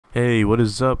Hey, what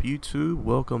is up YouTube?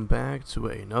 Welcome back to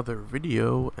another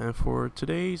video, and for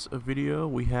today's video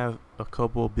we have a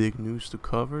couple of big news to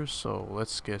cover, so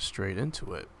let's get straight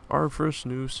into it. Our first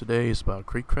news today is about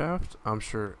Kreekcraft. I'm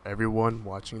sure everyone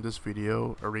watching this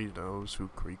video already knows who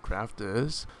Kreekcraft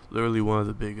is. Literally one of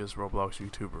the biggest Roblox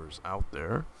YouTubers out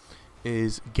there.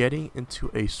 Is getting into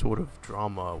a sort of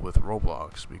drama with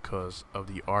Roblox because of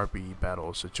the RB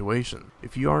battle situation.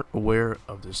 If you aren't aware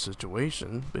of this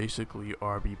situation, basically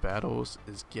RB battles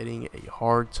is getting a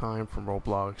hard time from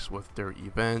Roblox with their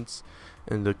events,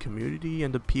 and the community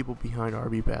and the people behind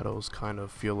RB battles kind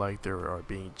of feel like they are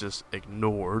being just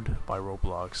ignored by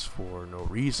Roblox for no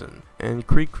reason. And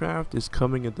Kreekcraft is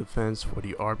coming in defense for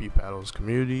the RB battles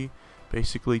community,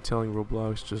 basically telling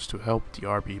Roblox just to help the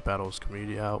RB battles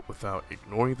community out without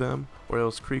ignoring them, or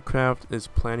else Kreekcraft is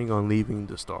planning on leaving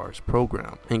the Stars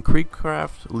program. And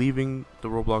Kreekcraft leaving the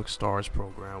Roblox Stars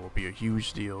program will be a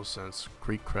huge deal since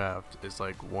Kreekcraft is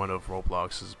like one of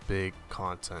Roblox's big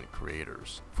content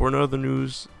creators. For another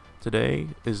news today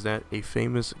is that a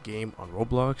famous game on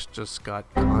Roblox just got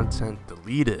content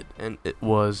deleted, and it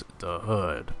was The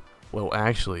Hood. Well,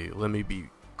 actually, let me be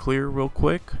clear real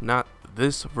quick, not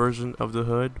this version of the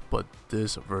Hood, but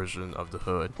this version of the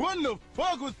Hood. What the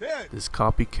fuck was that? This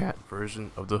copycat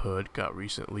version of the Hood got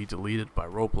recently deleted by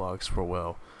Roblox for,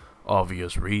 well,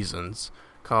 obvious reasons.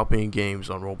 Copying games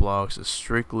on Roblox is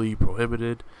strictly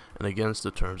prohibited and against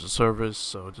the terms of service,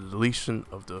 so the deletion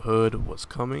of the Hood was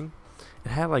coming. It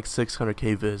had like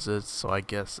 600k visits, so I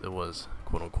guess it was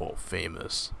quote-unquote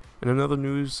famous. And another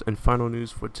news and final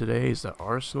news for today is that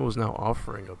Arsenal is now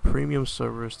offering a premium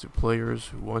service to players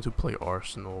who want to play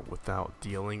Arsenal without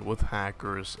dealing with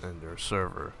hackers in their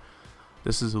server.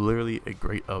 This is literally a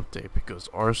great update because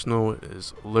Arsenal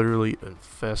is literally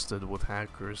infested with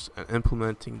hackers, and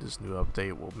implementing this new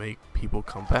update will make people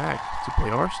come back to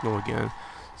play Arsenal again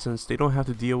since they don't have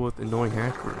to deal with annoying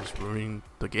hackers ruining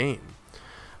the game.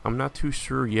 I'm not too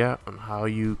sure yet on how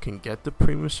you can get the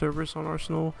premium service on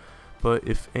Arsenal, but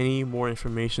if any more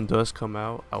information does come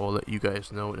out, I will let you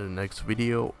guys know in the next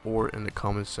video or in the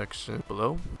comment section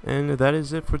below. And that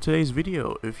is it for today's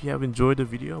video. If you have enjoyed the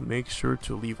video, make sure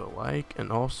to leave a like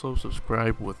and also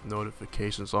subscribe with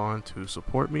notifications on to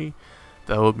support me.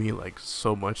 That would mean like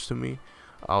so much to me.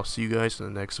 I'll see you guys in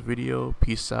the next video.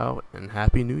 Peace out and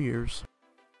Happy New Year's.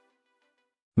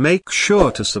 Make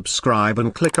sure to subscribe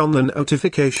and click on the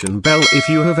notification bell if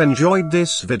you have enjoyed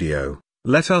this video.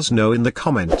 Let us know in the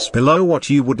comments below what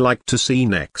you would like to see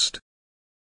next.